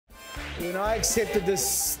When I accepted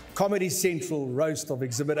this Comedy Central roast of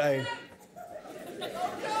Exhibit A,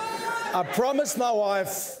 I promised my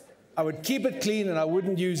wife I would keep it clean and I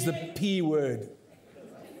wouldn't use the P word.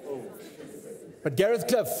 But Gareth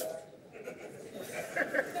Cliff,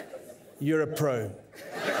 you're a pro.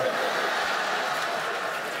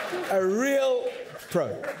 A real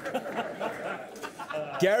pro.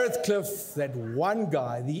 Gareth Cliff, that one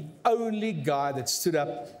guy, the only guy that stood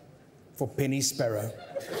up for Penny Sparrow.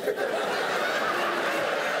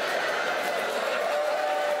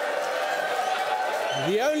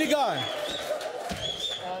 The only guy.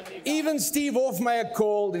 Even Steve Hofmeyer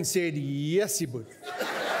called and said, yes, boet.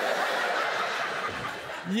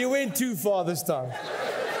 You went too far this time.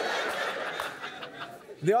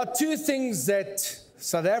 There are two things that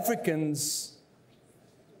South Africans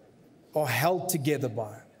are held together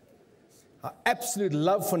by. Our absolute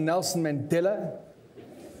love for Nelson Mandela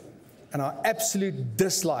and our absolute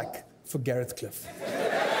dislike for Gareth Cliff.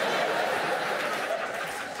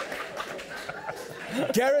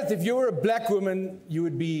 Gareth, if you were a black woman, you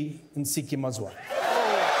would be Nsiki Mazwa.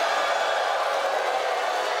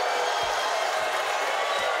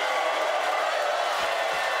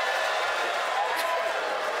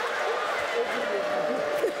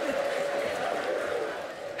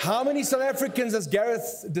 How many South Africans has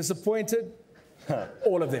Gareth disappointed?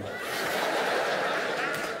 All of them.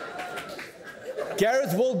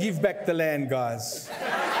 Gareth will give back the land, guys.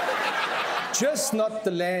 Just not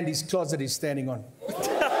the land his closet is standing on.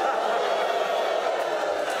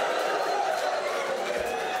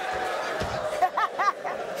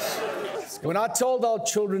 When I told our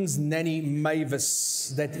children's nanny,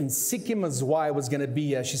 Mavis, that Nsiki Mazwai was going to be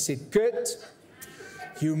here, she said, Kurt,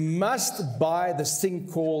 you must buy this thing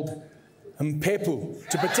called Mpepu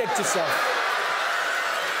to protect yourself.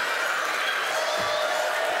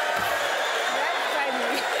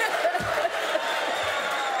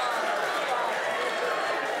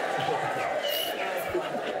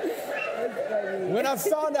 When I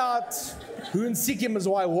found out who Nsiki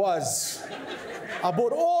Mazwai was, I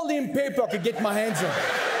bought all the Mpepu I could get my hands on.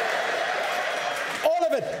 All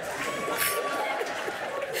of it.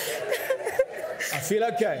 I feel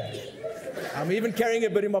okay. I'm even carrying a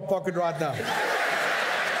bit in my pocket right now.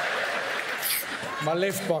 My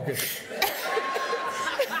left pocket.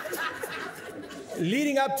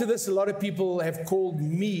 Leading up to this, a lot of people have called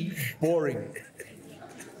me boring.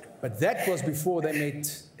 But that was before they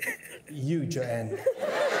met you, Joanne.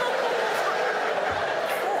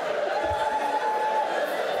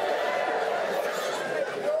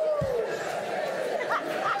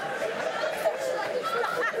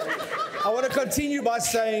 I want to continue by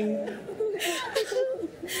saying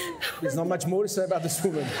there's not much more to say about this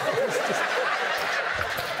woman.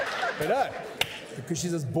 But no, because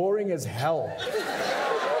she's as boring as hell.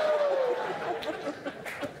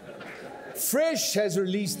 Fresh has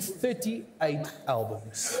released 38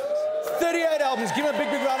 albums. 38 albums. Give him a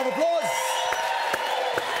big, big round of applause.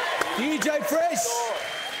 DJ Fresh.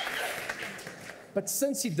 But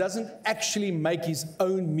since he doesn't actually make his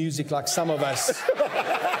own music like some of us,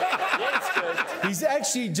 he's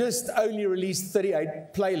actually just only released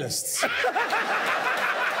 38 playlists.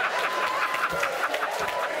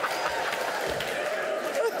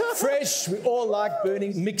 Fresh, we all like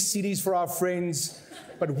burning mixed CDs for our friends,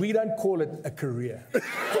 but we don't call it a career.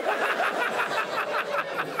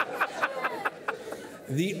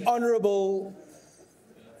 The Honourable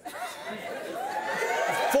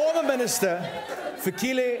former Minister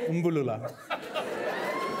Fikile Mbulula.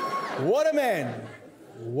 What a man.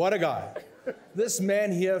 What a guy. This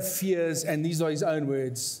man here fears, and these are his own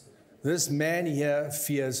words, this man here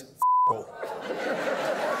fears all.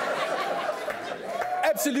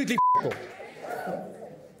 Absolutely all.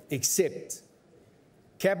 Except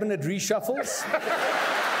cabinet reshuffles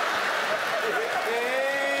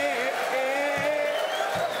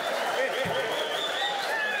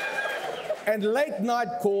and late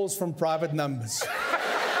night calls from private numbers.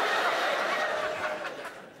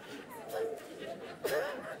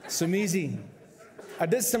 Somizi, I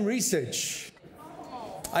did some research.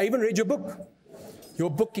 I even read your book.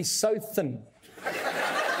 Your book is so thin.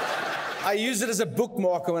 I use it as a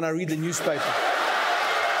bookmarker when I read the newspaper.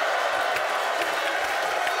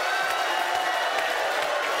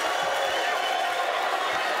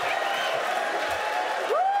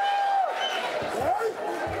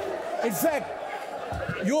 In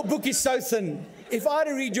fact, your book is so thin. If I had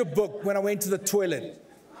to read your book when I went to the toilet,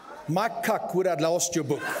 my cuck would have lost your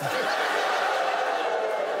book.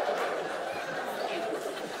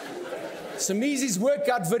 Somizi's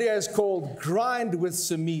workout video is called Grind with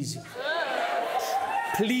Somizi.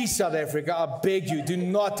 Please, South Africa, I beg you, do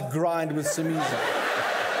not grind with Somizi.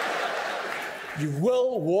 You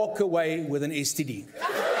will walk away with an STD.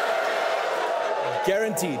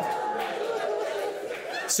 Guaranteed.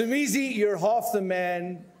 Somizi, you're half the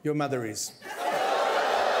man your mother is.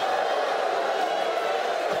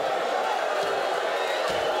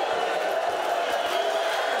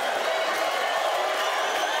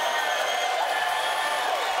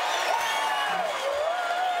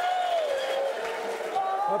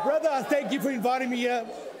 My brother, I thank you for inviting me here.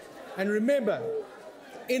 And remember,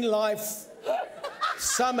 in life,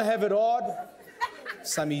 some have it hard,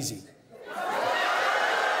 some easy.